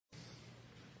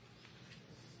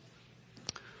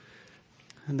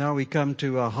And now we come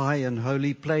to a high and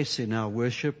holy place in our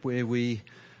worship where we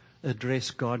address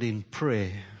God in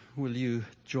prayer. Will you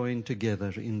join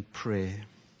together in prayer?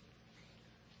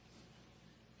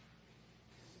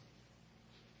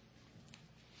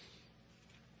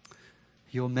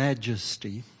 Your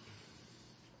Majesty,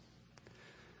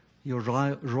 Your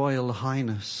Royal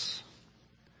Highness,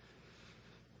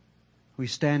 we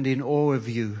stand in awe of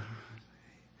you.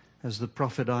 As the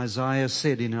prophet Isaiah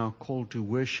said in our call to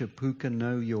worship, who can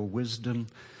know your wisdom?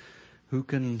 Who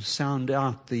can sound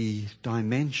out the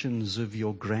dimensions of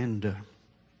your grandeur?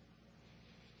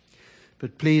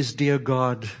 But please, dear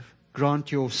God,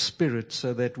 grant your Spirit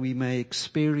so that we may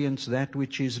experience that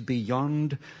which is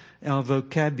beyond our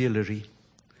vocabulary,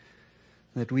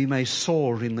 that we may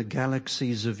soar in the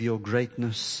galaxies of your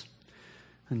greatness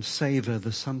and savor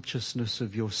the sumptuousness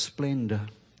of your splendor.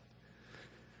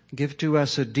 Give to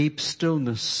us a deep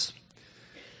stillness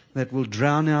that will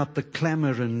drown out the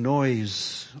clamor and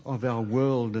noise of our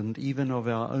world and even of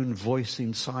our own voice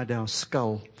inside our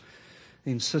skull,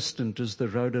 insistent as the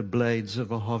rotor blades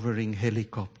of a hovering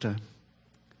helicopter.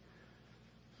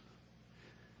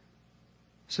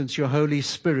 Since your Holy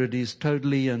Spirit is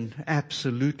totally and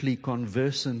absolutely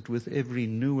conversant with every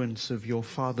nuance of your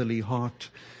fatherly heart,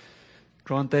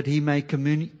 grant that he may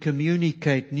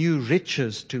communicate new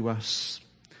riches to us,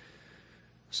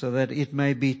 so that it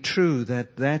may be true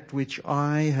that that which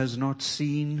eye has not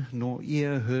seen, nor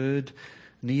ear heard,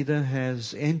 neither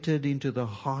has entered into the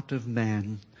heart of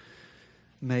man,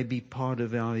 may be part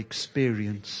of our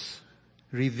experience.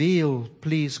 Reveal,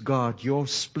 please God, your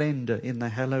splendor in the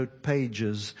hallowed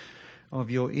pages of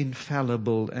your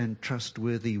infallible and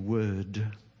trustworthy word.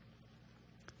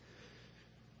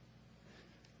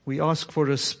 We ask for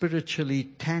a spiritually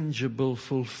tangible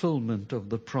fulfillment of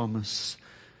the promise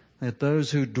that those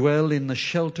who dwell in the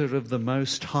shelter of the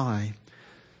Most High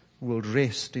will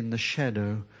rest in the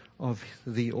shadow of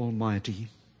the Almighty.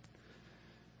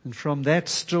 And from that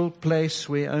still place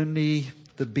where only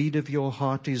the beat of your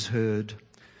heart is heard,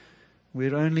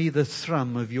 where only the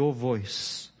thrum of your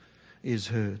voice is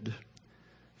heard,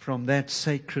 from that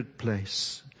sacred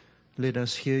place, let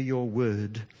us hear your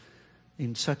word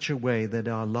in such a way that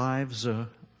our lives are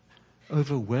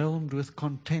overwhelmed with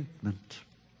contentment,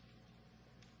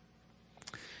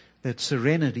 that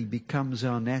serenity becomes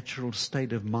our natural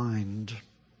state of mind.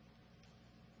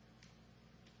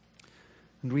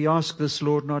 And we ask this,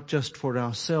 Lord, not just for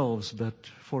ourselves, but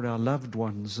for our loved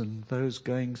ones and those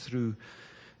going through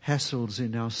hassles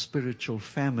in our spiritual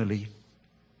family.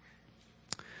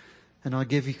 And I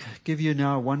give you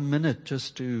now 1 minute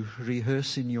just to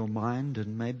rehearse in your mind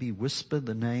and maybe whisper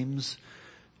the names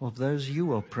of those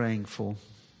you are praying for,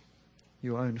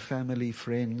 your own family,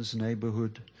 friends,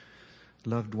 neighborhood,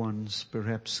 loved ones,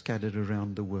 perhaps scattered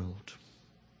around the world.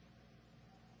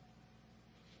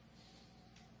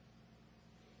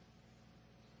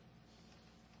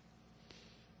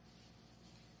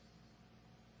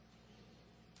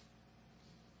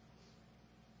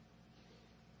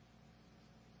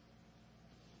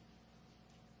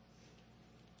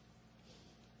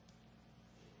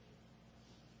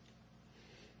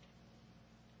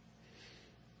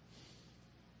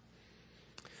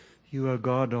 You, O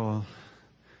God, are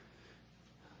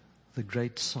the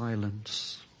great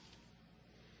silence.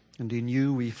 And in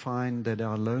you we find that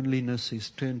our loneliness is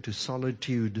turned to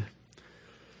solitude.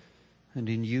 And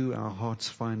in you our hearts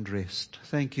find rest.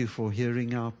 Thank you for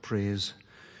hearing our prayers,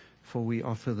 for we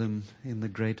offer them in the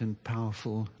great and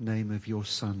powerful name of your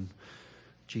Son,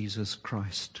 Jesus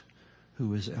Christ,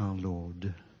 who is our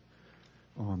Lord.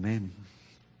 Amen.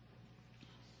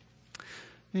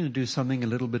 We're going to do something a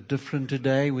little bit different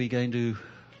today. We're going to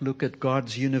look at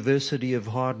God's University of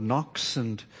Hard Knocks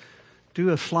and do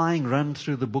a flying run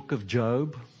through the book of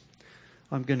Job.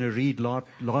 I'm going to read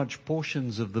large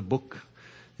portions of the book.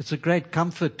 It's a great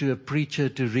comfort to a preacher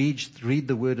to read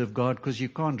the Word of God, because you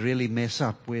can't really mess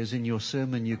up, whereas in your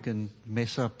sermon you can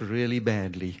mess up really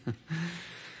badly.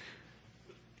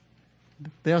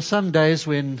 There are some days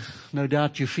when no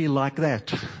doubt you feel like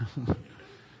that.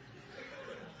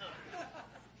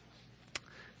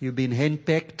 You've been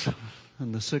henpecked,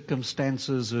 and the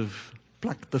circumstances have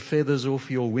plucked the feathers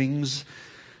off your wings,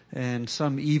 and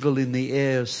some evil in the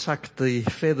air sucked the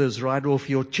feathers right off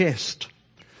your chest.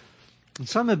 And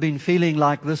some have been feeling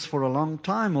like this for a long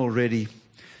time already.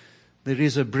 There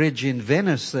is a bridge in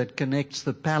Venice that connects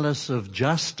the Palace of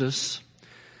Justice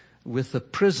with the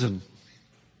prison.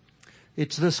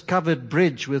 It's this covered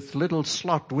bridge with little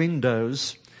slot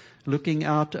windows looking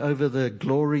out over the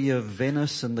glory of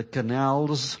Venice and the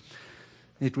canals.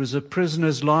 It was a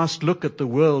prisoner's last look at the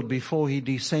world before he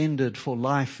descended for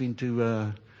life into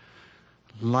a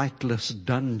lightless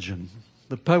dungeon.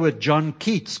 The poet John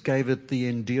Keats gave it the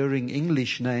enduring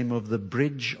English name of the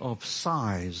Bridge of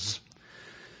Sighs.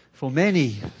 For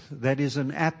many, that is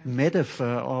an apt metaphor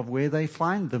of where they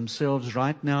find themselves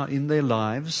right now in their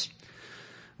lives.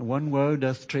 One woe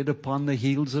doth tread upon the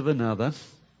heels of another,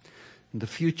 and the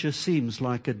future seems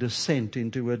like a descent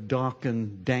into a dark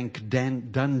and dank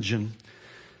dungeon,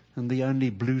 and the only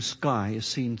blue sky is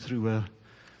seen through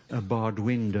a barred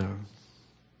window.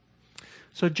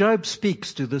 So Job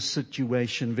speaks to this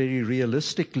situation very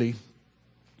realistically.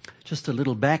 Just a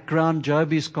little background.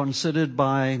 Job is considered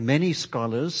by many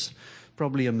scholars,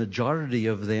 probably a majority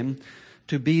of them,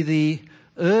 to be the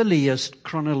earliest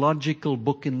chronological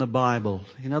book in the Bible.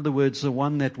 In other words, the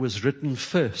one that was written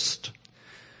first.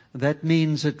 That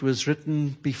means it was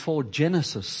written before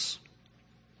Genesis.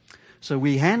 So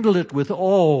we handle it with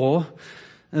awe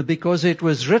because it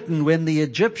was written when the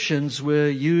Egyptians were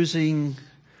using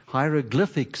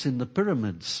hieroglyphics in the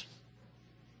pyramids.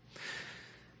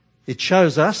 It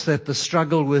shows us that the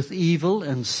struggle with evil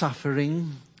and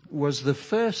suffering was the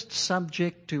first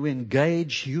subject to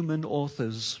engage human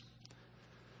authors.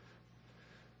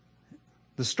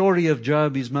 The story of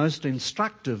Job is most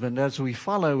instructive, and as we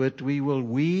follow it, we will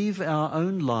weave our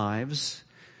own lives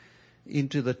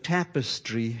into the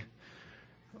tapestry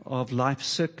of life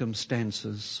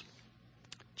circumstances.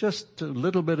 Just a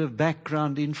little bit of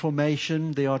background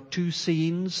information. There are two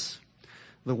scenes.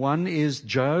 The one is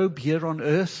Job here on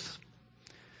earth.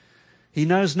 He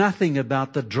knows nothing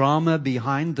about the drama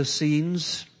behind the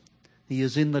scenes. He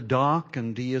is in the dark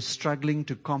and he is struggling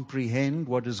to comprehend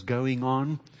what is going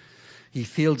on. He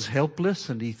feels helpless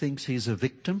and he thinks he's a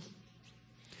victim.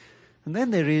 And then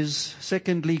there is,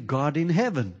 secondly, God in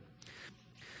heaven.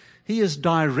 He is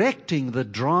directing the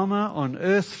drama on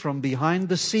earth from behind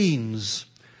the scenes.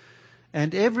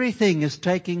 And everything is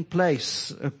taking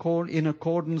place in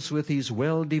accordance with his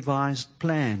well-devised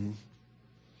plan.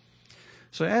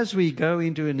 So as we go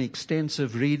into an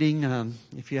extensive reading,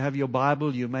 if you have your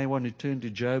Bible, you may want to turn to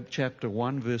Job chapter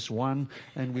 1, verse 1,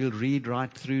 and we'll read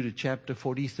right through to chapter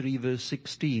 43, verse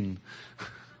 16.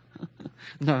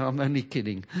 No, I'm only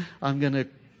kidding. I'm going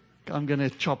to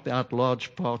chop out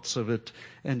large parts of it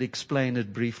and explain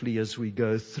it briefly as we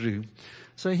go through.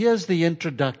 So here's the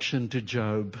introduction to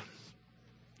Job.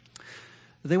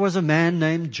 There was a man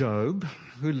named Job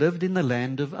who lived in the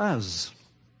land of Uz.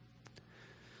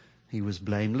 He was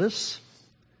blameless,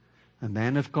 a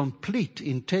man of complete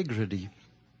integrity.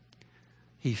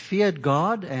 He feared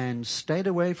God and stayed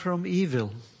away from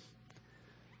evil.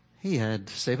 He had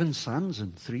 7 sons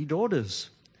and 3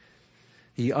 daughters.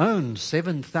 He owned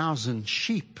 7,000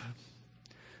 sheep,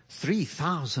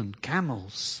 3,000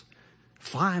 camels,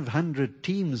 500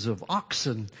 teams of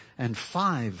oxen, and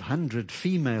 500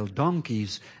 female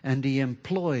donkeys, and he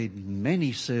employed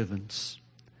many servants.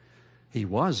 He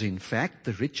was, in fact,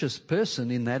 the richest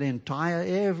person in that entire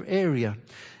area.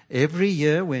 Every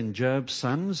year when Job's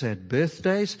sons had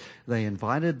birthdays, they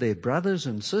invited their brothers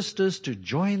and sisters to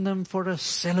join them for a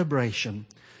celebration.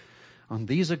 On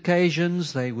these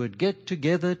occasions, they would get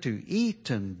together to eat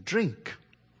and drink.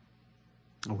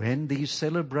 When these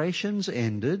celebrations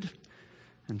ended,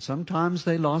 and sometimes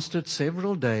they lasted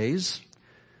several days,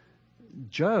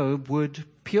 Job would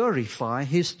purify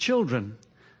his children.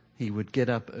 He would get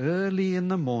up early in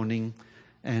the morning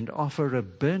and offer a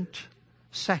burnt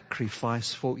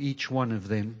sacrifice for each one of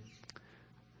them.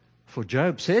 For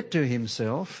Job said to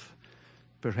himself,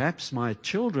 "Perhaps my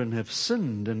children have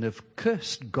sinned and have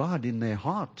cursed God in their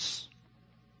hearts."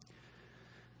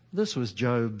 This was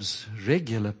Job's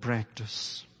regular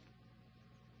practice.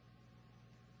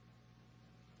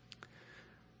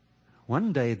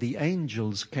 One day the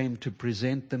angels came to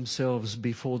present themselves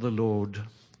before the Lord,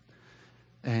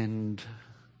 and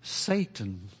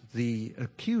Satan, the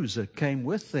accuser, came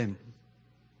with them.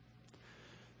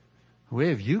 "Where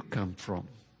have you come from?"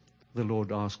 the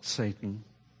Lord asked Satan.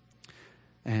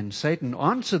 And Satan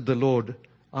answered the Lord,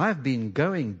 "I've been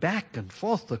going back and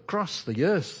forth across the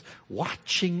earth,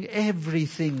 watching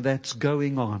everything that's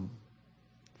going on."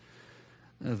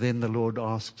 Then the Lord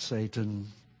asked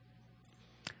Satan,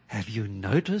 "Have you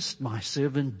noticed my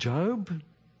servant Job?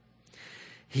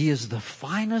 He is the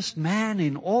finest man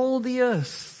in all the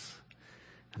earth,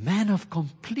 a man of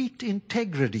complete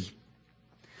integrity.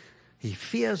 He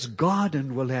fears God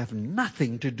and will have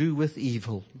nothing to do with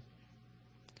evil."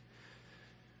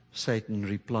 Satan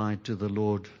replied to the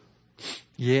Lord,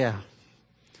 "Yeah,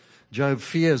 Job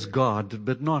fears God,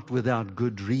 but not without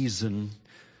good reason.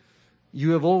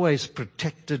 You have always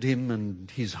protected him and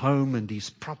his home and his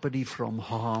property from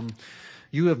harm.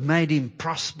 You have made him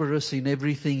prosperous in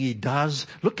everything he does.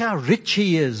 Look how rich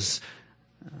he is.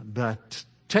 but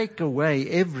take away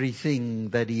everything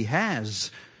that he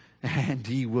has, and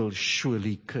he will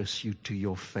surely curse you to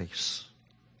your face.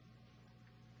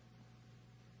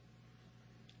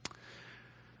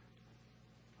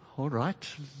 All right.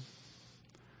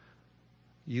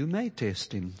 You may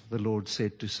test him, the Lord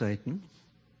said to Satan.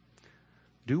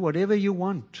 Do whatever you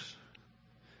want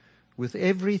with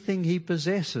everything he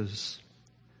possesses,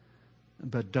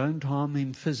 but don't harm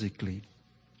him physically.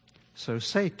 So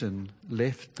Satan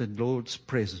left the Lord's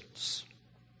presence.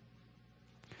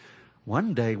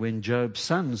 One day when Job's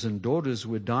sons and daughters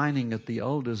were dining at the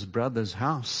oldest brother's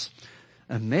house,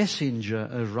 a messenger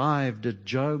arrived at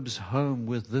Job's home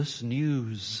with this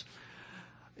news.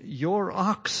 Your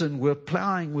oxen were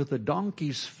plowing with the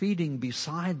donkeys feeding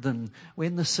beside them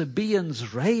when the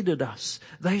Sabaeans raided us.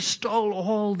 They stole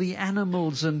all the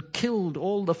animals and killed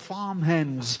all the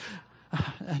farmhands.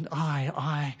 And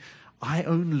I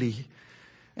only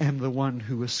am the one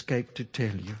who escaped to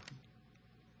tell you.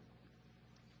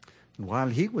 While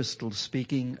he was still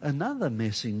speaking, another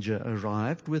messenger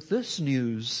arrived with this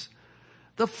news.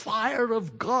 The fire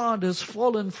of God has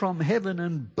fallen from heaven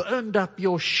and burned up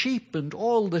your sheep and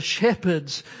all the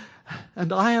shepherds,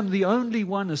 and I am the only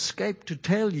one escaped to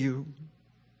tell you.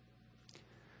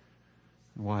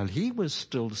 While he was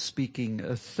still speaking,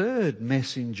 a third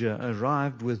messenger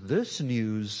arrived with this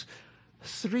news.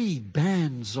 3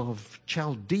 bands of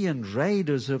Chaldean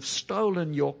raiders have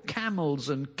stolen your camels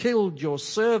and killed your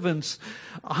servants.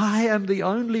 I am the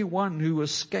only one who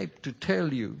escaped to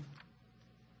tell you.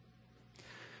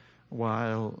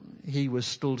 While he was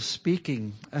still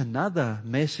speaking, another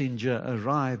messenger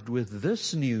arrived with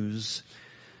this news.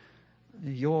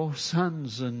 Your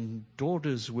sons and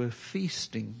daughters were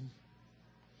feasting.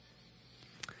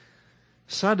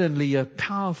 Suddenly a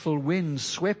powerful wind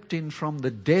swept in from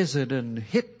the desert and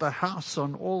hit the house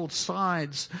on all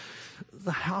sides.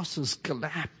 The house has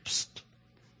collapsed.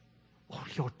 All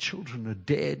your children are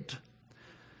dead.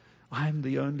 I am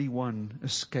the only one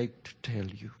escaped to tell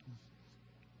you.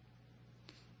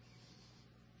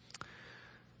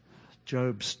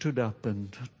 Job stood up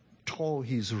and tore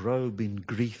his robe in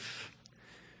grief.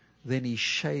 Then he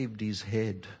shaved his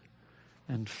head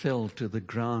and fell to the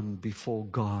ground before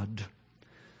God.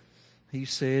 He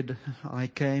said, I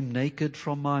came naked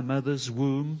from my mother's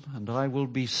womb, and I will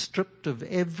be stripped of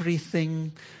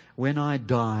everything when I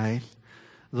die.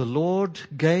 The Lord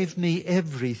gave me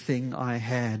everything I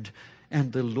had,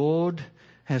 and the Lord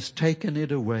has taken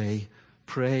it away.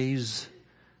 Praise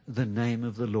the name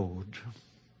of the Lord.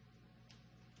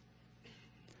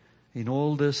 In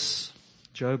all this,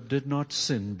 Job did not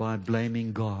sin by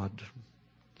blaming God.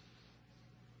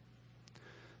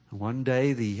 One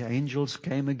day the angels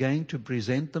came again to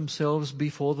present themselves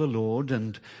before the Lord,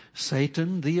 and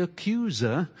Satan, the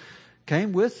accuser,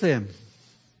 came with them.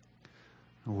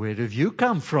 Where have you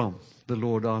come from? The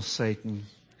Lord asked Satan.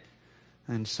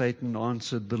 And Satan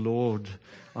answered the Lord,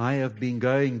 I have been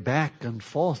going back and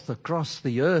forth across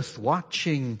the earth,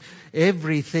 watching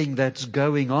everything that's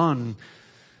going on.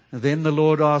 Then the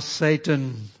Lord asked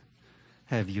Satan,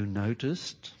 have you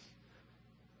noticed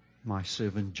my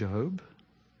servant Job?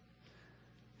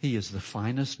 He is the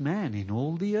finest man in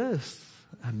all the earth,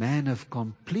 a man of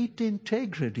complete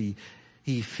integrity.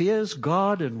 He fears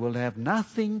God and will have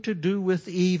nothing to do with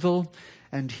evil,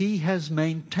 and he has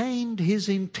maintained his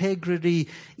integrity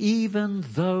even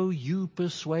though you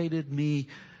persuaded me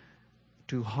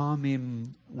to harm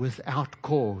him without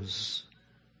cause.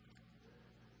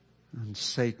 And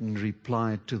Satan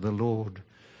replied to the Lord,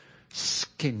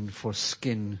 skin for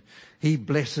skin. He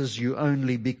blesses you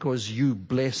only because you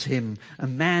bless him. A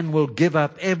man will give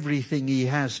up everything he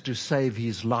has to save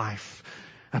his life.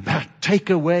 But take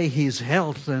away his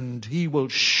health and he will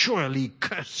surely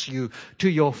curse you to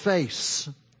your face.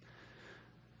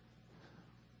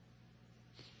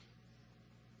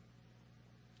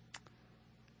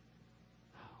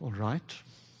 All right.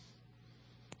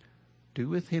 Do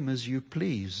with him as you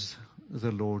please,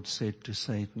 the Lord said to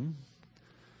Satan,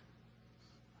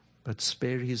 but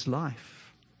spare his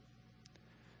life.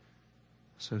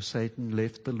 So Satan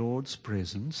left the Lord's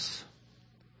presence,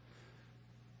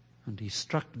 and he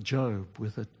struck Job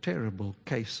with a terrible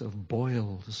case of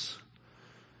boils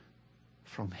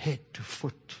from head to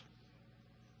foot.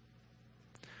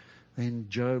 Then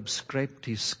Job scraped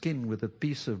his skin with a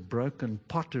piece of broken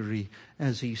pottery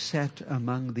as he sat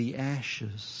among the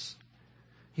ashes.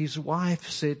 His wife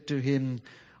said to him,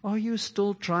 are you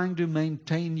still trying to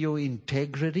maintain your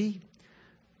integrity?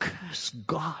 Curse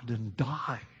God and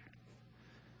die.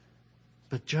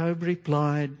 But Job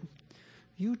replied,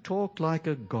 you talk like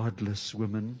a godless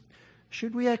woman.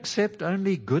 Should we accept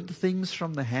only good things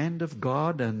from the hand of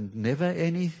God and never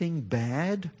anything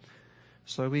bad?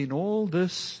 So in all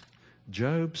this,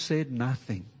 Job said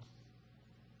nothing.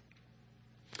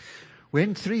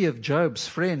 When 3 of Job's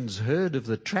friends heard of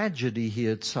the tragedy he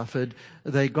had suffered,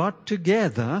 they got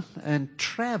together and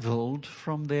traveled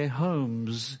from their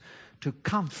homes to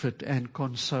comfort and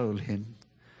console him.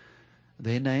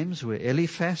 Their names were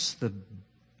Eliphaz the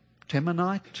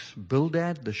Temanite,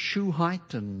 Bildad the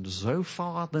Shuhite, and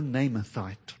Zophar the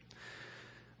Naamathite.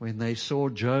 When they saw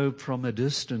Job from a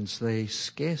distance, they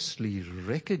scarcely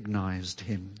recognized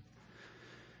him.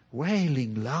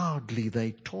 Wailing loudly,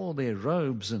 they tore their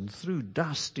robes and threw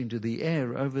dust into the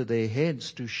air over their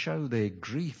heads to show their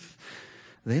grief.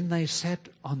 Then they sat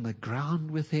on the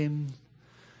ground with him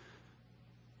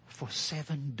for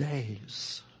 7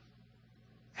 days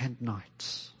and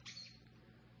nights.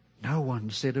 No one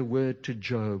said a word to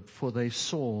Job, for they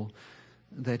saw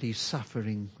that his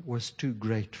suffering was too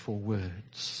great for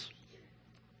words.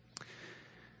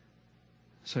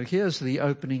 So here's the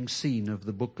opening scene of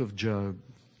the book of Job.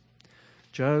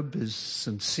 Job is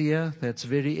sincere. That's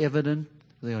very evident.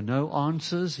 There are no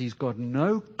answers. He's got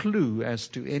no clue as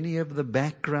to any of the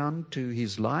background to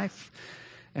his life.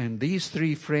 And these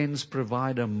 3 friends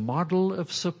provide a model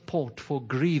of support for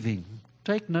grieving.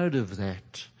 Take note of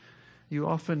that. You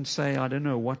often say, I don't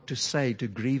know what to say to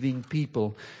grieving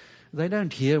people. They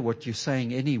don't hear what you're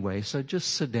saying anyway, so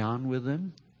just sit down with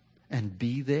them and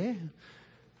be there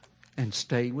and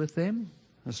stay with them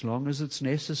as long as it's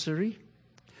necessary.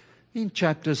 In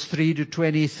chapters 3 to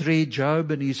 23,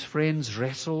 Job and his friends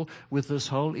wrestle with this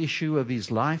whole issue of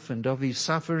his life and of his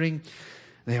suffering.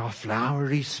 There are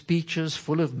flowery speeches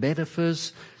full of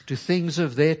metaphors to things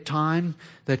of their time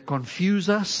that confuse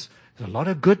us. There's a lot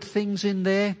of good things in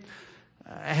there.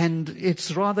 And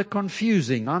it's rather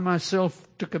confusing. I myself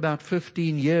took about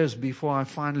 15 years before I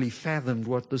finally fathomed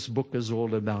what this book is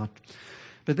all about.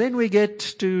 But then we get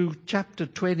to chapter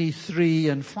 23,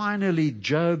 and finally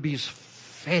Job is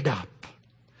fed up.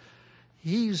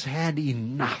 He's had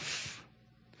enough.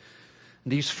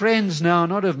 And his friends now are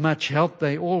not of much help.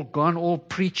 They all gone all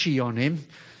preachy on him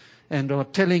and are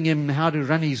telling him how to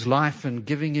run his life and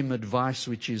giving him advice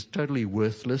which is totally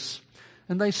worthless.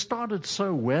 And they started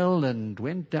so well and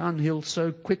went downhill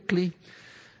so quickly.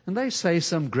 And they say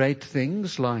some great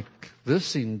things like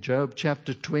this in Job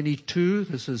chapter 22.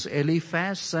 This is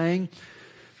Eliphaz saying,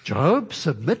 Job,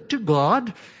 submit to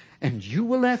God and you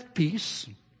will have peace.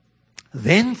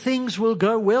 Then things will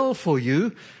go well for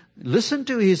you. Listen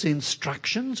to his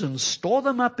instructions and store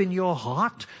them up in your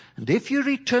heart. And if you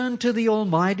return to the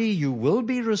Almighty, you will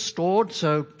be restored.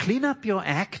 So clean up your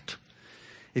act.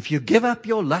 If you give up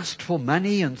your lust for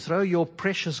money and throw your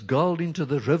precious gold into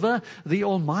the river, the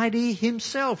Almighty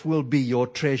himself will be your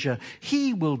treasure.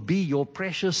 He will be your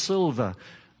precious silver.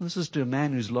 This is to a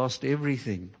man who's lost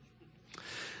everything.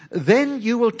 Then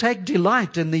you will take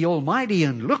delight in the Almighty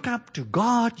and look up to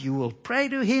God. You will pray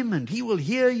to him and he will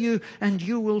hear you, and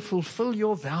you will fulfill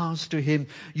your vows to him.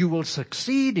 You will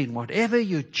succeed in whatever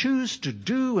you choose to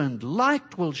do, and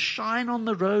light will shine on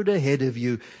the road ahead of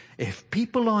you. If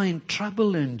people are in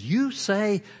trouble and you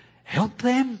say, help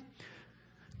them,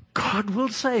 God will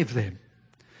save them.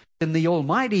 In the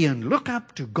Almighty and look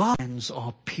up to God, hands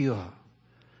are pure.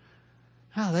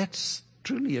 Now that's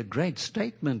truly a great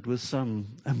statement with some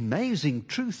amazing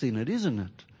truth in it, isn't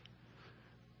it?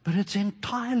 But it's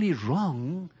entirely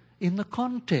wrong in the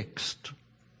context.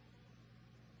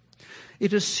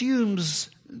 It assumes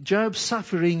Job's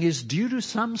suffering is due to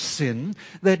some sin,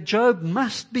 that Job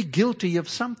must be guilty of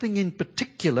something in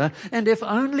particular, and if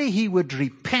only he would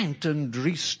repent and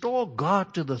restore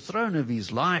God to the throne of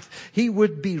his life, he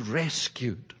would be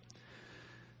rescued.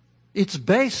 It's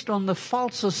based on the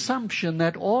false assumption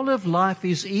that all of life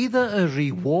is either a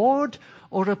reward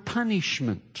or a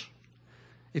punishment.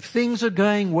 If things are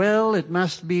going well, it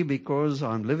must be because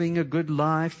I'm living a good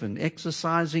life and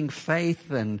exercising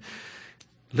faith and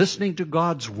listening to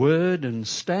God's word and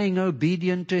staying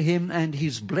obedient to him, and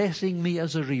he's blessing me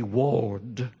as a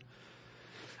reward.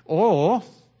 Or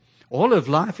all of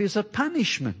life is a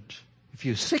punishment. If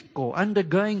you're sick or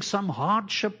undergoing some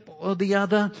hardship or the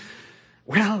other,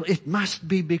 well, it must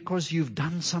be because you've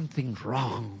done something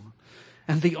wrong.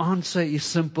 And the answer is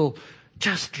simple: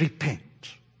 just repent.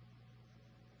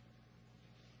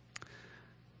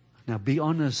 Now be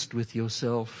honest with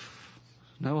yourself.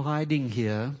 No hiding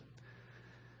here.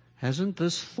 Hasn't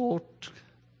this thought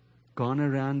gone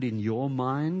around in your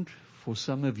mind for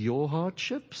some of your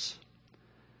hardships?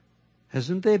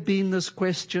 Hasn't there been this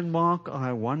question mark,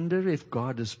 I wonder if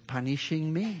God is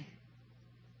punishing me?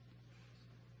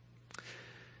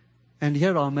 And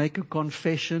here I'll make a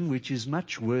confession which is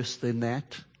much worse than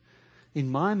that. In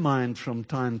my mind, from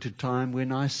time to time,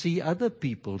 when I see other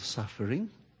people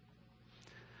suffering,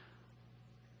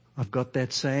 I've got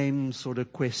that same sort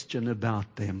of question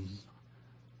about them.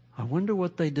 I wonder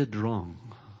what they did wrong.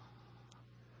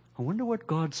 I wonder what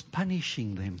God's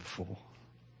punishing them for.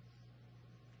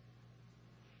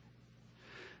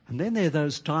 And then there are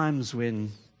those times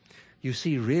when you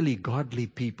see really godly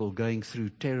people going through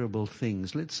terrible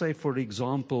things. Let's say, for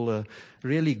example, a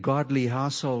really godly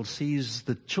household sees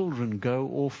the children go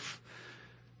off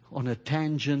on a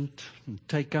tangent and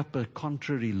take up a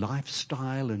contrary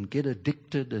lifestyle and get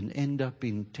addicted and end up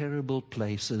in terrible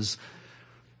places.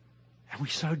 And we're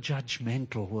so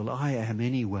judgmental. Well, I am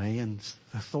anyway. And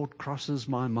the thought crosses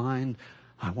my mind,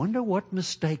 I wonder what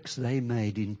mistakes they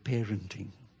made in parenting.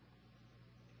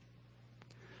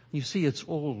 You see, it's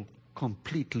all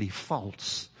completely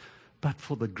false. But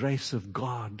for the grace of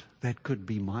God, that could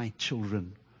be my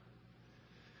children.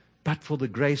 But for the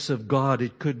grace of God,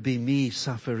 it could be me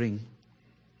suffering.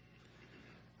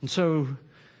 And so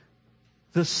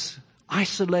this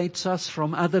isolates us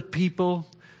from other people.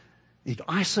 It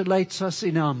isolates us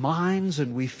in our minds,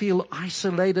 and we feel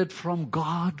isolated from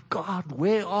God. God,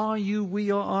 where are you? We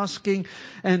are asking.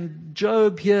 And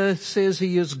Job here says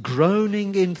he is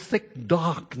groaning in thick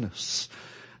darkness.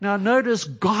 Now notice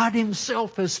God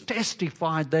himself has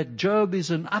testified that Job is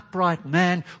an upright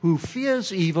man who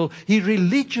fears evil. He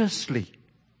religiously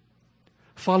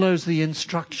follows the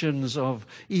instructions of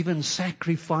even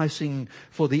sacrificing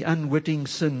for the unwitting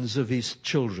sins of his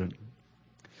children.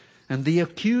 And the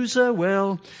accuser,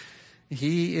 well,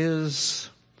 he is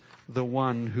the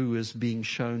one who is being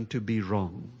shown to be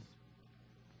wrong.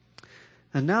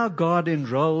 And now God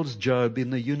enrolls Job in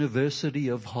the University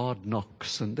of Hard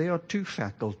Knocks. And there are two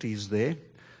faculties there.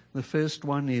 The first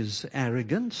one is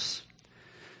arrogance.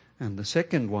 And the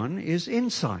second one is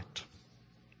insight.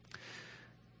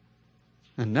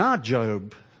 And now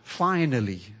Job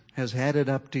finally has had it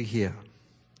up to here.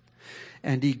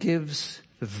 And he gives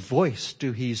voice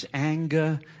to his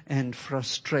anger and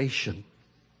frustration.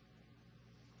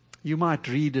 You might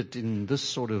read it in this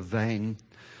sort of vein.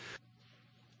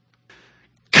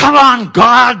 Come on,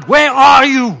 God, where are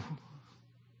you?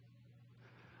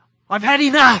 I've had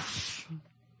enough.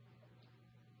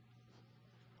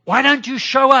 Why don't you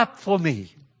show up for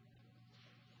me?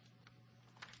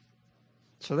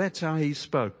 So that's how he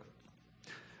spoke.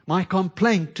 My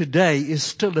complaint today is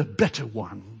still a bitter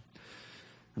one.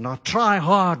 And I try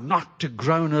hard not to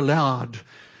groan aloud.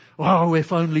 Oh,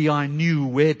 if only I knew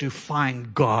where to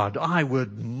find God. I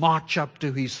would march up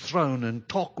to his throne and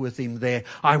talk with him there.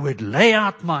 I would lay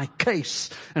out my case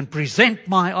and present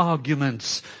my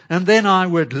arguments. And then I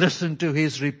would listen to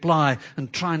his reply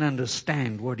and try and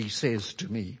understand what he says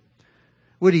to me.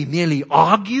 Would he merely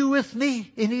argue with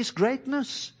me in his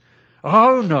greatness?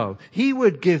 Oh no, he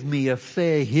would give me a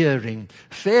fair hearing,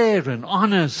 fair and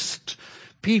honest.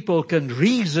 People can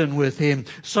reason with him,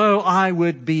 so I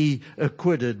would be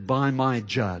acquitted by my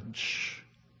judge.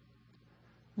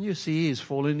 You see, he's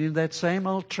fallen in that same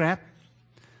old trap.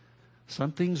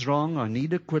 Something's wrong, I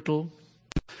need acquittal.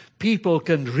 People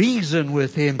can reason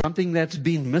with him, something that's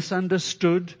been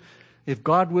misunderstood. If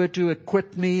God were to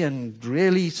acquit me and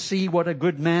really see what a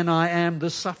good man I am,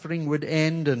 the suffering would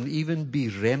end and even be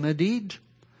remedied.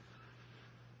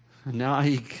 And now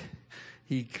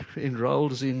he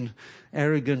enrolls in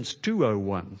Arrogance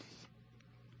 201.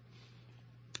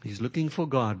 He's looking for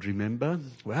God, remember?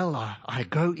 Well, I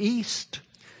go east.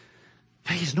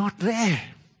 He's not there.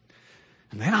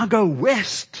 And then I go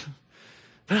west.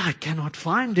 But I cannot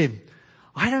find him.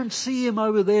 I don't see him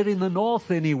over there in the north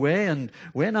anywhere. And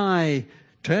when I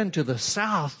turn to the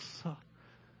south,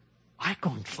 I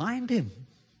can't find him.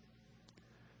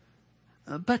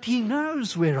 But he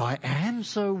knows where I am,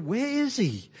 so where is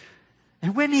he?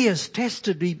 And when he has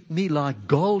tested me like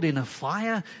gold in a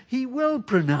fire, he will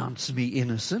pronounce me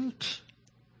innocent.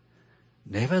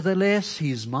 Nevertheless,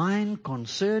 his mind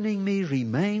concerning me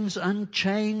remains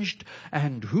unchanged,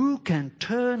 and who can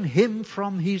turn him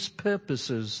from his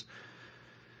purposes?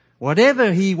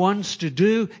 Whatever he wants to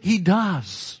do, he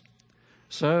does.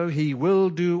 So he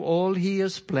will do all he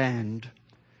has planned.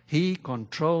 He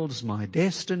controls my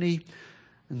destiny.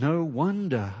 No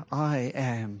wonder I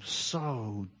am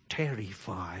so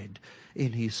terrified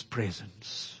in his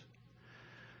presence.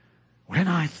 When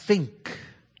I think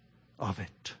of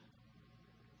it,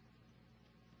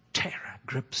 terror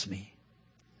grips me.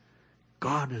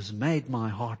 God has made my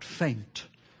heart faint.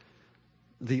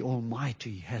 The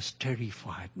Almighty has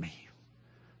terrified me.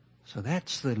 So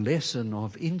that's the lesson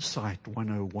of Insight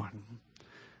 101.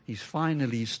 He's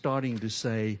finally starting to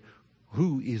say,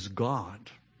 Who is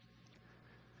God?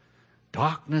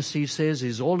 Darkness, he says,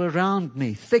 is all around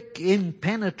me. Thick,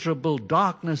 impenetrable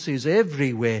darkness is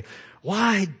everywhere.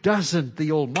 Why doesn't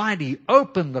the Almighty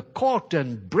open the court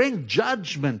and bring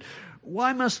judgment?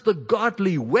 Why must the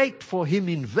godly wait for him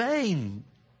in vain?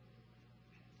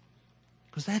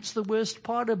 Because that's the worst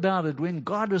part about it, when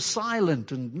God is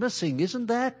silent and missing. Isn't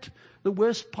that the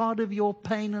worst part of your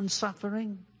pain and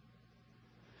suffering?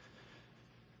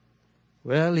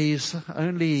 Well, he's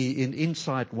only in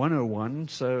Insight 101,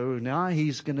 so now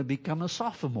he's going to become a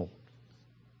sophomore.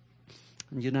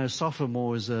 And you know,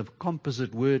 sophomore is a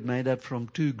composite word made up from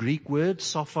two Greek words,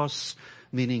 sophos,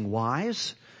 meaning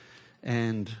wise,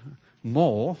 and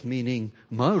more, meaning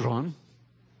moron.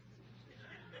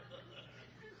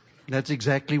 That's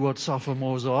exactly what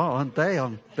sophomores are, aren't they?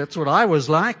 That's what I was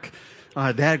like.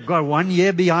 I had got 1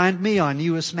 year behind me. I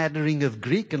knew a smattering of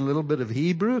Greek and a little bit of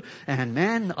Hebrew. And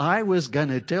man, I was going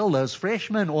to tell those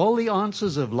freshmen all the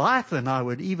answers of life, and I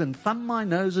would even thumb my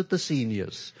nose at the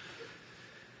seniors.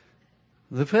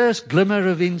 The first glimmer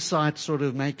of insight sort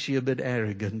of makes you a bit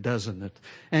arrogant, doesn't it?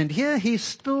 And here he's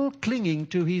still clinging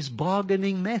to his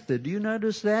bargaining method. Do you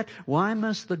notice that? Why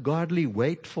must the godly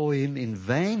wait for him in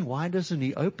vain? Why doesn't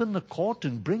he open the court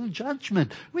and bring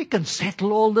judgment? We can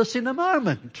settle all this in a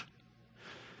moment.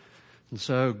 And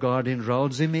so God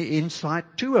enrolls him in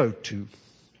Insight 202.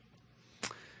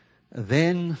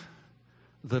 Then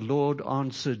the Lord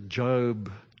answered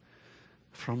Job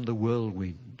from the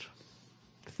whirlwind.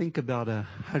 Think about a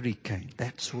hurricane,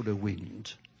 that sort of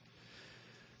wind.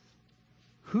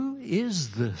 Who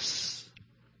is this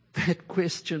that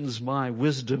questions my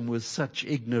wisdom with such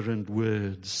ignorant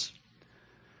words?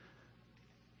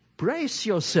 Brace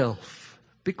yourself,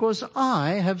 because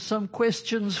I have some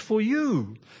questions for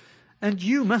you, and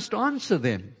you must answer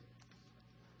them.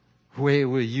 Where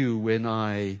were you when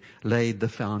I laid the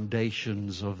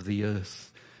foundations of the earth?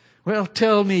 Well,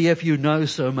 tell me if you know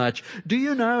so much. Do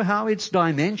you know how its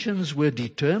dimensions were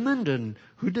determined, and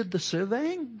who did the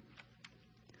surveying?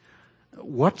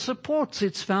 What supports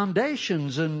its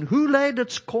foundations, and who laid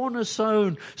its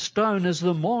cornerstone as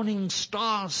the morning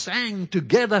stars sang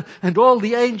together and all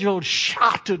the angels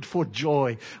shouted for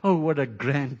joy? Oh, what a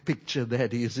grand picture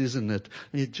that is, isn't it?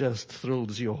 It just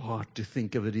thrills your heart to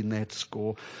think of it in that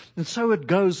score. And so it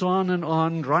goes on and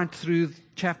on right through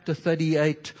chapter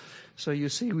 38. So you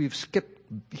see, we've skipped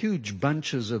huge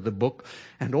bunches of the book,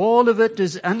 and all of it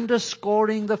is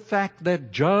underscoring the fact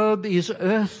that Job is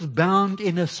earthbound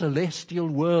in a celestial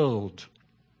world.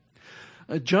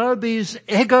 Job is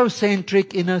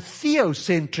egocentric in a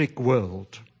theocentric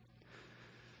world.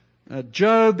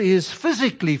 Job is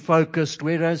physically focused,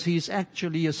 whereas he's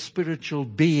actually a spiritual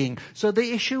being. So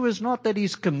the issue is not that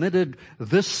he's committed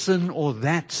this sin or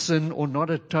that sin or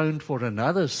not atoned for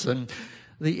another sin.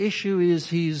 The issue is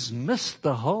he's missed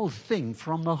the whole thing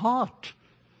from the heart,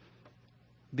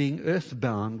 being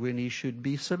earthbound when he should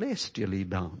be celestially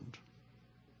bound.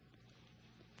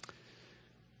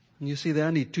 And you see, there are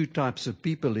only two types of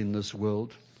people in this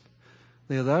world.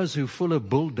 There are those who are full of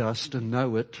bull dust and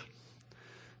know it,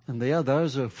 and there are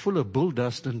those who are full of bull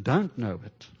dust and don't know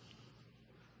it.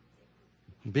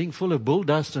 And being full of bull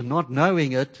dust and not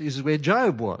knowing it is where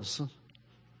Job was.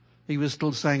 He was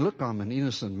still saying, look, I'm an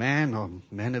innocent man, I'm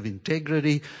a man of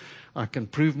integrity, I can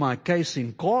prove my case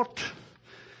in court.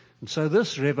 And so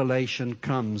this revelation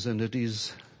comes, and it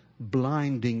is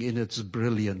blinding in its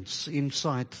brilliance.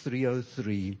 Insight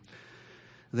 303.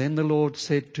 Then the Lord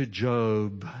said to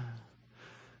Job,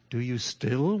 do you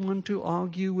still want to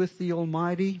argue with the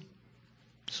Almighty?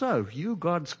 So, you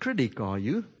God's critic, are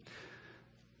you?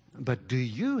 But do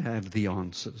you have the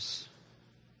answers?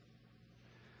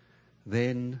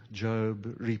 Then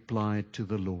Job replied to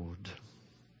the Lord,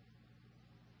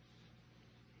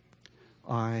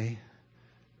 I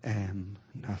am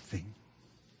nothing.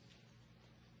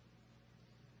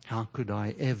 How could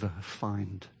I ever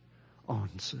find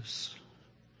answers?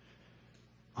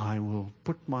 I will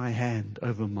put my hand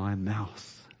over my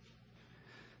mouth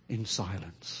in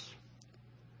silence.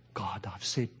 God, I've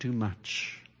said too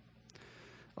much.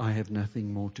 I have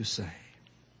nothing more to say.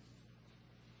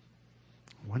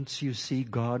 Once you see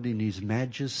God in His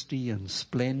majesty and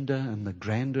splendor and the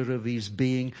grandeur of His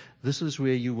being, this is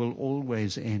where you will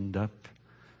always end up,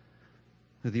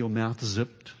 with your mouth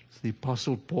zipped. The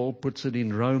Apostle Paul puts it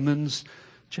in Romans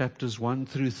chapters 1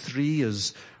 through 3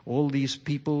 as all these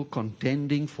people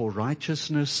contending for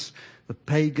righteousness, the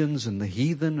pagans and the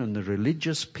heathen and the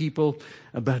religious people.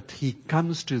 But he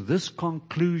comes to this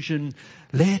conclusion,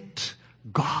 let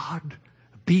God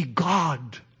be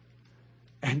God,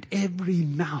 and every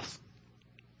mouth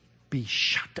be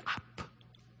shut up.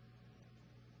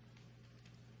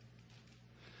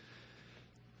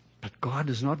 God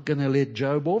is not going to let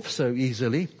Job off so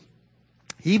easily.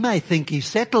 He may think he's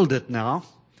settled it now.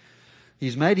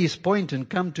 He's made his point and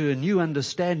come to a new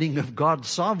understanding of God's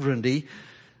sovereignty.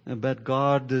 But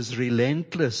God is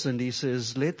relentless and he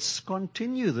says, let's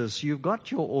continue this. You've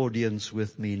got your audience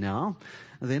with me now.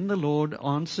 Then the Lord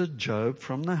answered Job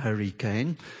from the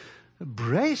hurricane,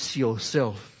 brace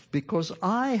yourself, because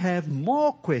I have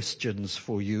more questions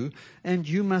for you and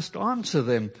you must answer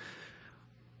them.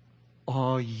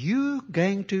 Are you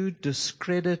going to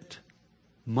discredit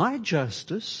my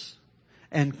justice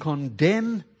and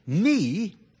condemn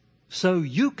me so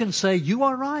you can say you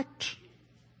are right?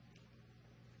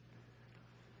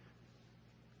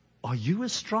 Are you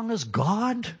as strong as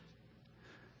God?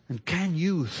 And can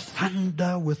you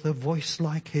thunder with a voice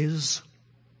like his?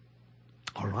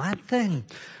 All right then,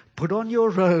 put on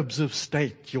your robes of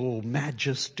state, your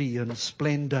majesty and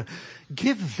splendor.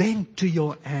 Give vent to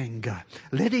your anger.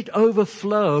 Let it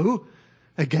overflow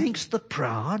against the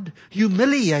proud.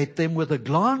 Humiliate them with a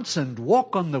glance and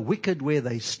walk on the wicked where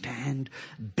they stand.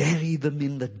 Bury them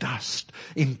in the dust.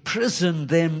 Imprison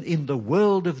them in the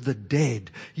world of the dead.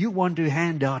 You want to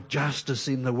hand out justice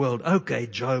in the world. Okay,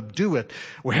 Job, do it.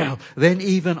 Well, then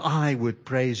even I would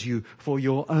praise you, for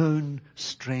your own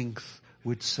strength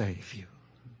would save you.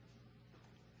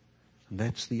 And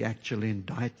that's the actual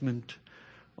indictment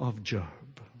of Job.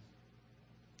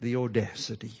 The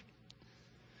audacity.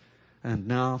 And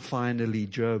now finally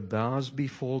Job bows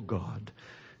before God,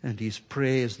 and his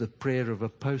prayer is the prayer of a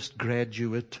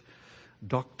postgraduate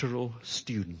doctoral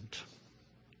student.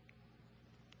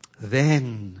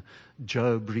 Then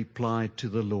Job replied to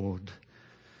the Lord,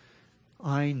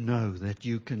 I know that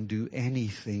you can do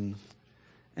anything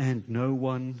and no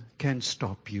one can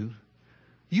stop you.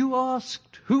 You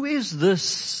asked, who is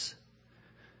this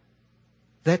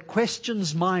that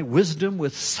questions my wisdom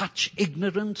with such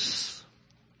ignorance?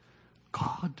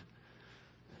 God,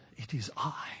 it is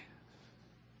I.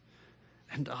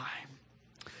 And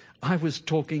I was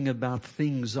talking about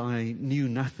things I knew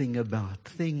nothing about,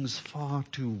 things far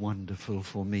too wonderful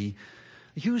for me.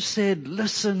 You said,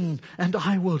 listen, and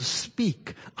I will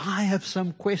speak. I have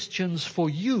some questions for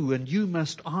you, and you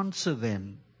must answer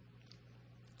them.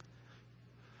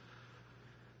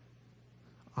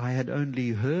 I had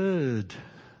only heard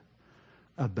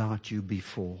about you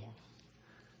before.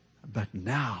 But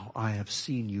now I have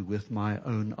seen you with my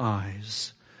own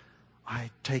eyes. I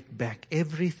take back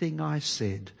everything I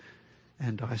said,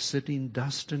 and I sit in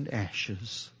dust and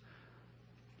ashes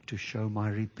to show my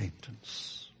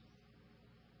repentance.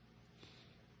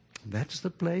 That's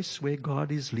the place where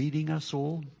God is leading us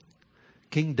all.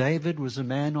 King David was a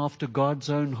man after God's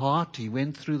own heart. He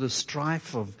went through the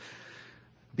strife of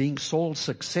being Saul's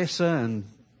successor and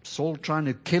Saul trying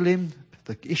to kill him.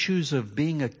 The issues of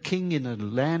being a king in a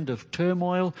land of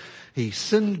turmoil. He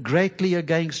sinned greatly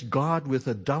against God with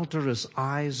adulterous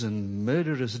eyes and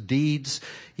murderous deeds.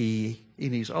 He,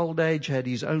 in his old age, had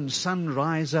his own son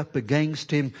rise up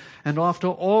against him. And after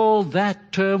all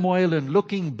that turmoil and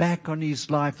looking back on his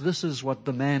life, this is what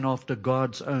the man after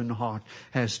God's own heart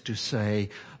has to say.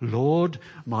 Lord,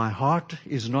 my heart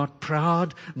is not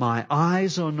proud. My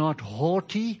eyes are not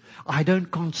haughty. I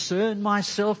don't concern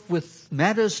myself with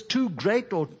matters too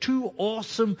great or too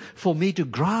awesome for me to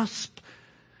grasp.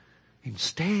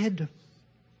 Instead,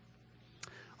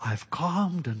 I've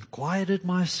calmed and quieted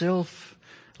myself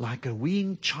like a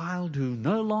weaned child who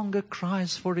no longer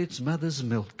cries for its mother's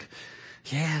milk.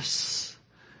 Yes,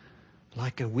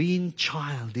 like a weaned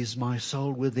child is my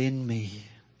soul within me.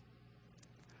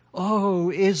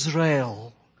 O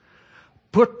Israel,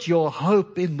 put your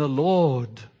hope in the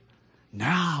Lord,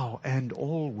 now and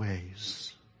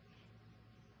always.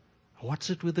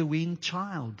 What's it with a weaned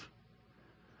child?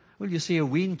 Well, you see, a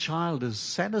weaned child is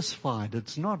satisfied.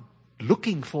 It's not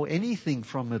looking for anything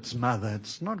from its mother.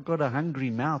 It's not got a hungry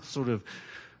mouth sort of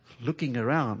looking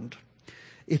around.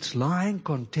 It's lying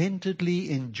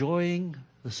contentedly enjoying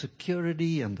the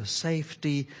security and the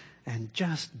safety and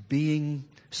just being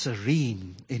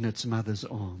serene in its mother's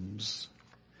arms.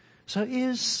 So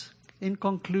in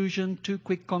conclusion, two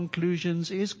quick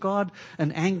conclusions, is God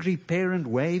an angry parent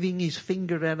waving his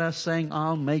finger at us saying,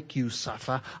 I'll make you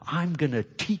suffer. I'm going to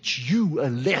teach you a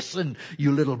lesson,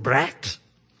 you little brat.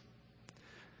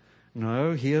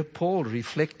 No, here Paul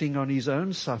reflecting on his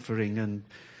own suffering, and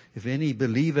if any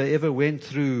believer ever went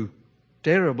through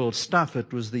Terrible stuff.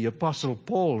 It was the Apostle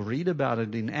Paul. Read about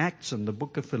it in Acts and the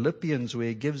book of Philippians where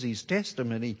he gives his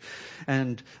testimony.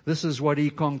 And this is what he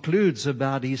concludes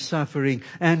about his suffering.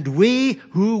 And we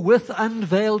who with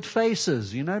unveiled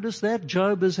faces, you notice that?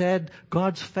 Job has had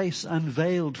God's face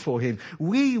unveiled for him.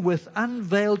 We with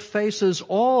unveiled faces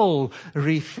all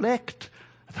reflect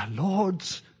the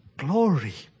Lord's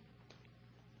glory.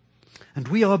 And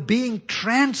we are being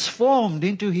transformed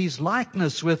into His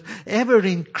likeness with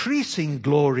ever-increasing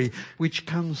glory, which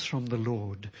comes from the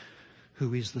Lord,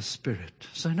 who is the Spirit.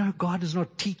 So no, God is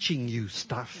not teaching you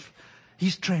stuff.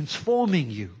 He's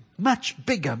transforming you. Much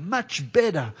bigger, much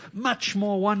better, much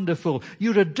more wonderful.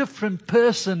 You're a different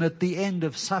person at the end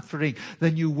of suffering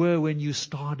than you were when you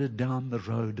started down the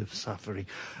road of suffering.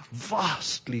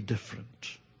 Vastly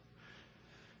different.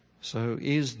 So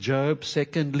is Job,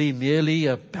 secondly, merely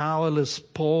a powerless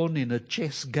pawn in a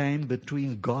chess game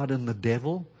between God and the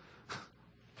devil?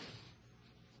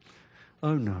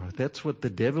 Oh no, that's what the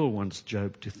devil wants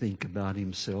Job to think about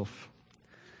himself.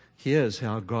 Here's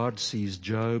how God sees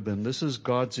Job, and this is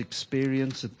God's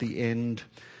experience at the end.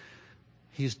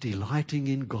 He's delighting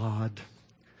in God.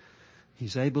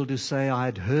 He's able to say, I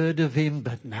had heard of Him,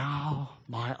 but now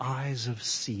my eyes have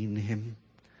seen Him.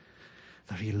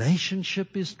 The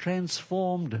relationship is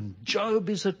transformed, and Job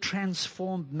is a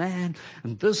transformed man.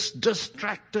 And this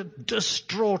distracted,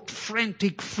 distraught,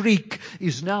 frantic freak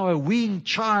is now a weaned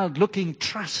child looking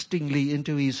trustingly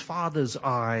into his father's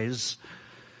eyes.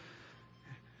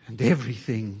 And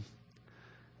everything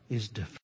is different.